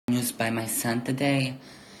news by my son today.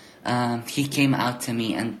 He came out to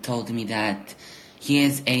me and told me that he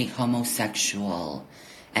is a homosexual,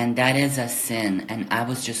 and that is a sin. And I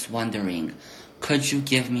was just wondering, could you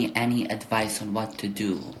give me any advice on what to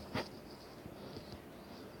do?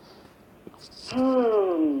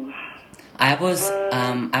 Oh. I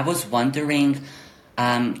was wondering,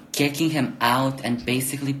 kicking him out and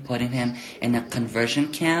basically putting him in a conversion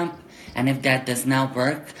camp. And if that does not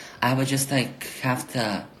work, I would just have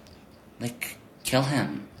to kill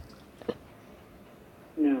him.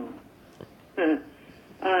 No.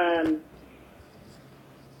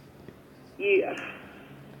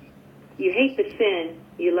 You hate the sin,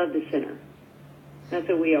 you love the sinner. That's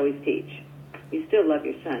what we always teach. You still love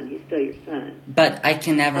your son. He's still your son. But I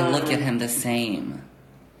can never look at him the same.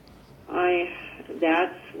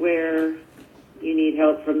 That's where you need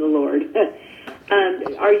help from the Lord.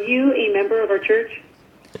 Are you a member of our church?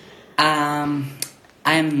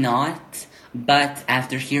 I'm not. But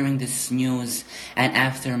after hearing this news and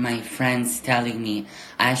after my friends telling me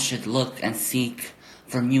I should look and seek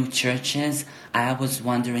for new churches, I was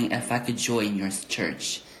wondering if I could join your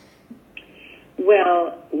church.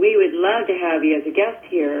 Well, we would love to have you as a guest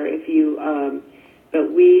here if you,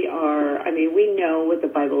 but we know what the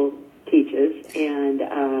Bible teaches, and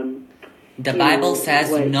the Bible says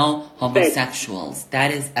no homosexuals.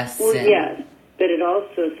 That is a sin. Well, yes, but it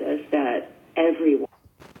also says that everyone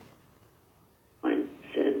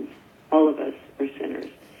sins. All of us are sinners.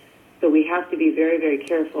 So we have to be very, very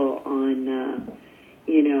careful on,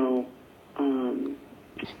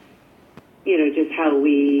 just how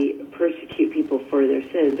we persecute people for their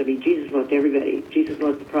sins. I mean, Jesus loved everybody. Jesus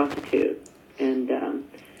loved the prostitute, and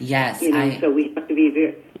yes, so we have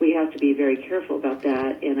to be very careful about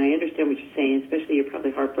that. And I understand what you're saying. Especially, you're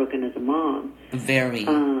probably heartbroken as a mom. Very.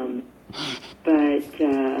 But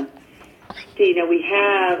we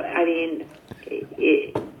have. I mean,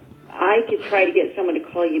 I could try to get someone to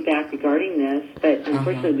call you back regarding this, but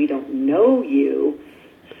unfortunately, we don't know you.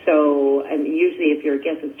 So, and usually if you're a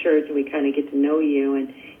guest of church and we kind of get to know you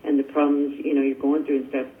and the problems, you're going through and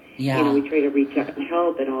stuff, we try to reach out and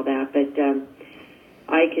help and all that. But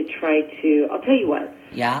I could try to, I'll tell you what.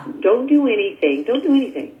 Yeah? Don't do anything.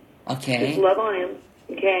 Okay. Just love on him,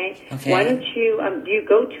 okay? Why don't you, do you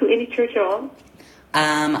go to any church at all?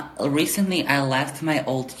 Recently I left my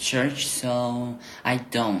old church, so I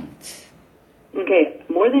don't. Okay,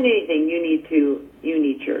 more than anything, you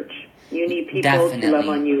need church. You need people Definitely. to love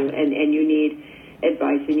on you, and you need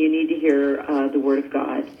advice, and you need to hear the Word of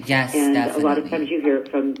God. Yes, and definitely. A lot of times you hear it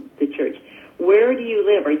from the church. Where do you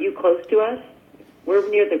live? Are you close to us? We're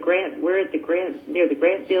near the near the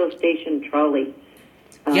Grantville Station trolley.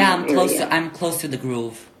 I'm close area. I'm close to the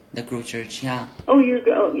Grove Church. Yeah. Oh, you're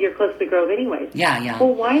close to the Grove, anyways. Yeah.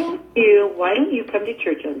 Well, why don't you come to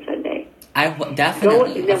church on Sunday?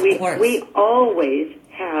 Definitely. Of course. We always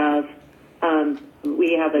have.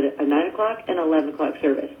 We have a 9 o'clock and 11 o'clock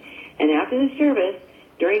service, and after the service,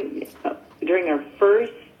 during our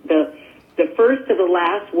the first of the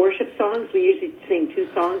last worship songs, we usually sing 2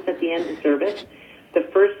 songs at the end of the service. The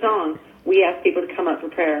first song, we ask people to come up for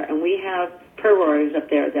prayer, and we have prayer warriors up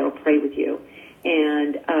there that'll pray with you.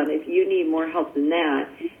 And if you need more help than that,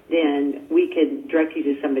 then we can direct you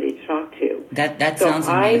to somebody to talk to. That sounds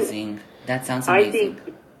amazing. That sounds amazing. I think.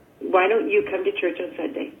 Why don't you come to church on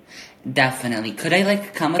Sunday? Definitely. Could I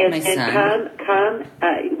come with my son? And come.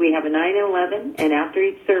 We have a 9 and 11, and after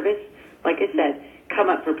each service, like I said, come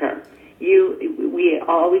up for prayer. We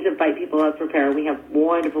always invite people up for prayer. We have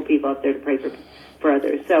wonderful people up there to pray for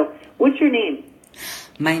others. So, what's your name?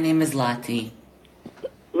 My name is Lottie.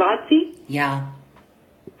 Lottie? Yeah.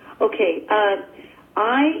 Okay.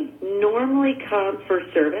 I normally come for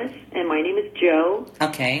service, and my name is Joe.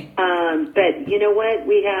 Okay. But you know what?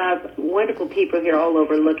 We have wonderful people here all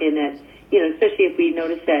over looking at, especially if we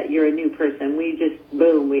notice that you're a new person. We just,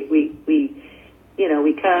 boom, we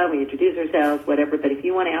come, we introduce ourselves, whatever. But if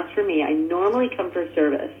you want to ask for me, I normally come for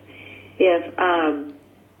service. If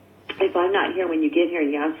I'm not here when you get here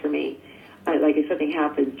and you ask for me, like if something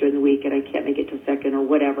happens during the week and I can't make it till second or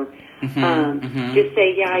whatever, just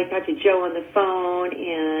say, I talked to Joe on the phone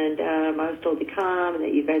and I was told to come and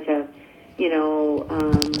that you guys have,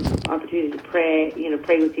 opportunity to pray,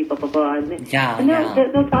 pray with people, blah, blah, blah. And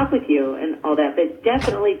they'll talk with you and all that. But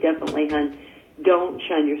definitely, hon, don't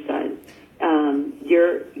shun your son.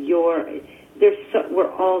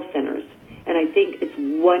 We're all sinners. And I think it's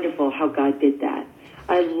wonderful how God did that.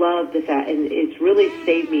 I love the fact, and it's really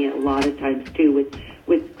saved me a lot of times too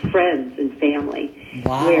with friends and family,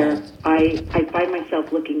 where I find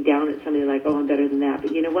myself looking down at somebody like, oh, I'm better than that.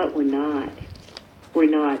 But you know what? We're not. We're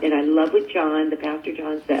not. And I love what the Pastor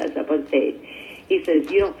John says up on stage. He says,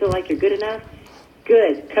 you don't feel like you're good enough?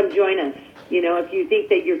 Good. Come join us. You know, if you think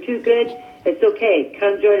that you're too good, it's okay.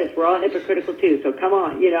 Come join us. We're all hypocritical too, so come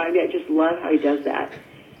on. You know, I mean, I just love how he does that.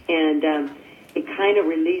 And it kind of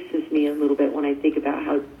releases me a little bit when I think about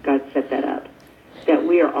how God set that up, that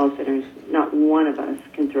we are all sinners. Not one of us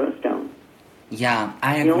can throw a stone. Yeah,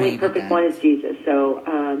 I agree. The only perfect one is Jesus. So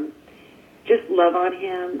just love on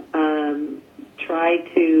him. Try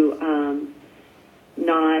to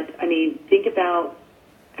think about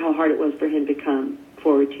how hard it was for him to come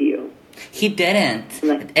forward to you. He didn't.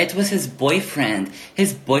 It was his boyfriend.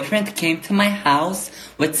 His boyfriend came to my house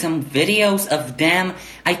with some videos of them.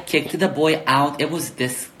 I kicked the boy out. It was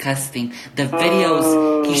disgusting. The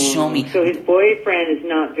videos he showed me. So his boyfriend is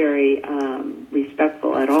not very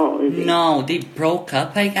respectful at all, is he? No, they broke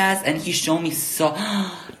up, I guess, and he showed me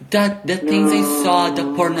the things I saw,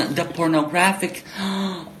 the pornographic.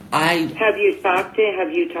 Have you talked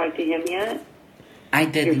to him yet? I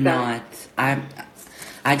did not.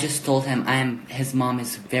 I just told him his mom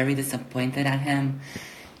is very disappointed at him,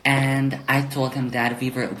 and I told him that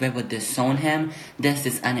we would disown him. This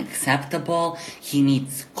is unacceptable. He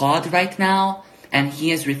needs God right now, and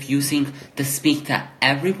he is refusing to speak to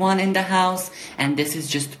everyone in the house, and this is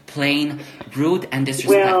just plain rude and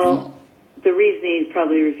disrespectful. Well, the reason he's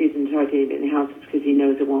probably refusing to talk to anybody in the house is because he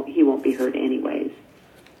knows he won't be heard anyways.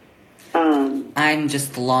 I'm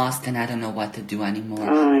just lost and I don't know what to do anymore.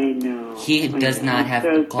 I know. He does not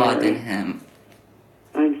have God in him.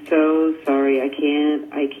 I'm so sorry. I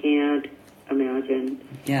can't imagine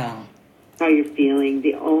how you're feeling.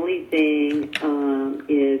 The only thing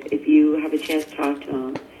is if you have a chance to talk to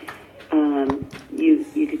him,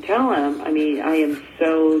 you could tell him, I mean, I am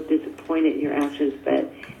so disappointed in your actions,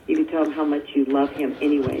 but you can tell him how much you love him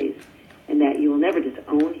anyways, and that you will never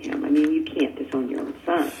disown him. I mean, you can't disown your own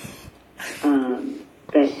son.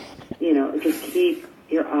 But, you know, just keep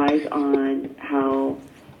your eyes on how,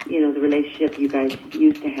 you know, the relationship you guys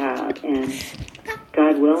used to have. And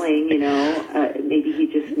God willing, you know, maybe he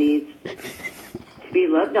just needs to be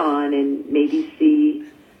loved on and maybe see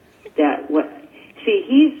that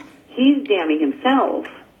he's damning himself.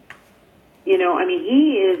 You know, I mean,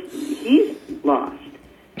 he's lost.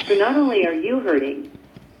 So not only are you hurting,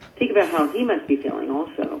 think about how he must be feeling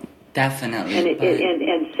also. Definitely.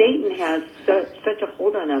 And Satan has such a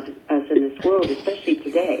hold on us in this world, especially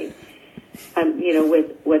today. You know,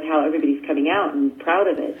 with how everybody's coming out and proud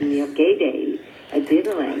of it. And you have Gay Day at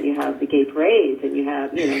Disneyland. You have the gay parades, and you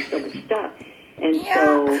have, you know, so much stuff. And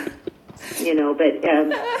so, you know, but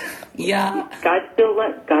God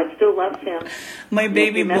still loves him. My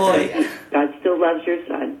baby boy. God still loves your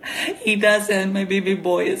son. He doesn't. My baby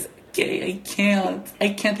boy is gay.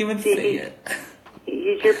 I can't even say it.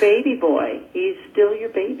 He's your baby boy. He's still your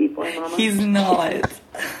baby boy, Mama. He's not.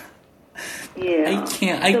 Yeah. I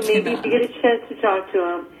can't. So maybe if you get a chance to talk to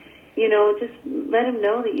him, you know, just let him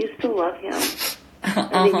know that you still love him.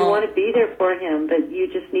 And that you want to be there for him, but you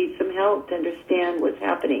just need some help to understand what's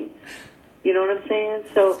happening. You know what I'm saying?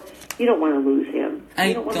 So you don't want to lose him.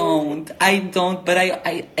 I don't, but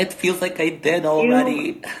it feels like I did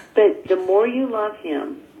already. But the more you love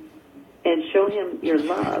him and show him your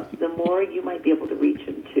love, the more you might be able to reach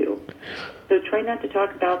him too. So try not to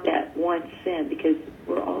talk about that one sin, because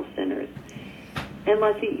we're all sinners. And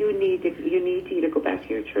Leslie, you need to either go back to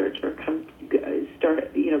your church or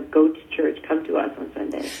go to church. Come to us on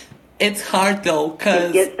Sunday. It's hard though,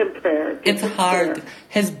 cause get some prayer. It's hard. Prayer.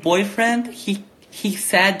 His boyfriend, he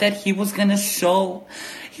said that he was gonna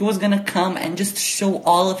come and just show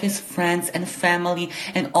all of his friends and family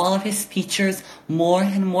and all of his teachers more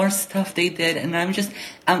and more stuff they did. And I'm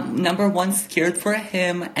number one, scared for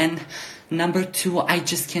him. And number two, I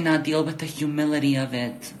just cannot deal with the humility of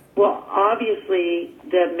it. Well, obviously,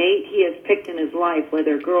 the mate he has picked in his life,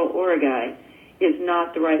 whether a girl or a guy, is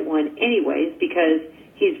not the right one anyways, because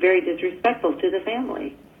he's very disrespectful to the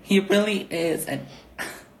family. He really is. And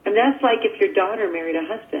that's like if your daughter married a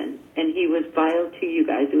husband and he was vile to you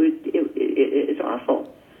guys. It's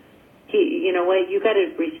awful. You know what? You got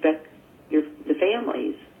to respect the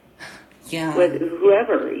families. Yeah. With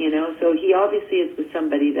whoever, you know. So he obviously is with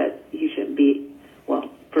somebody that he shouldn't be. Well,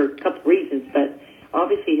 for a couple reasons, but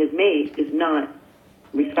obviously his mate is not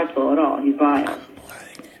respectful at all. He's vile.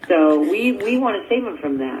 So we want to save him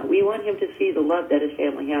from that. We want him to see the love that his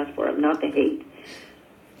family has for him, not the hate.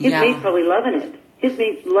 His mate's probably loving it. His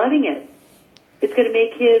mate's loving it. It's going to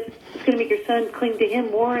make your son cling to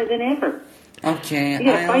him more than ever. Okay. You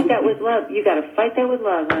got to fight that with love. You got to fight that with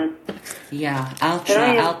love, hon. Yeah, I'll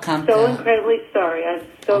try. I'll come. So incredibly sorry. I'm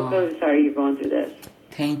so incredibly sorry you're going through this.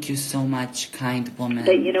 Thank you so much, kind woman.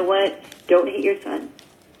 But you know what? Don't hate your son.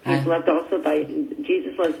 He's loved also by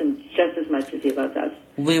Jesus loves him just as much as he loves us.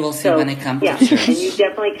 We will see when I come to church. And you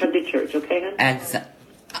definitely come to church, okay, hon?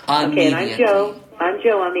 Okay, and I'm Joe. I'm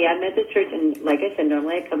Joe. I'm the admin at the church, and like I said,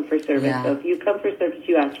 normally I come for service. Yeah. So if you come for service,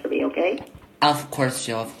 you ask for me, okay? Of course,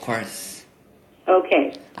 Joe. Of course.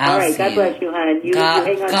 Okay. All right. God bless you, hon. You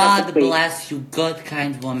hang on. God bless you, good,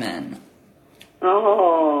 kind woman.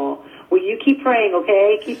 Oh, well, you keep praying,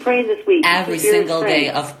 okay? Keep praying this week. Every single day,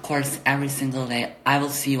 of course. Every single day. I will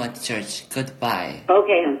see you at church. Goodbye.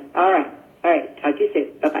 Okay, hon. All right. All right. Talk to you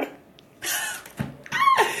soon. Bye bye.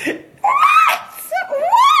 What?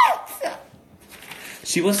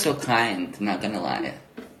 She was so kind, not gonna lie.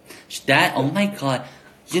 Oh my god.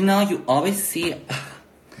 You know, you always see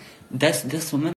this woman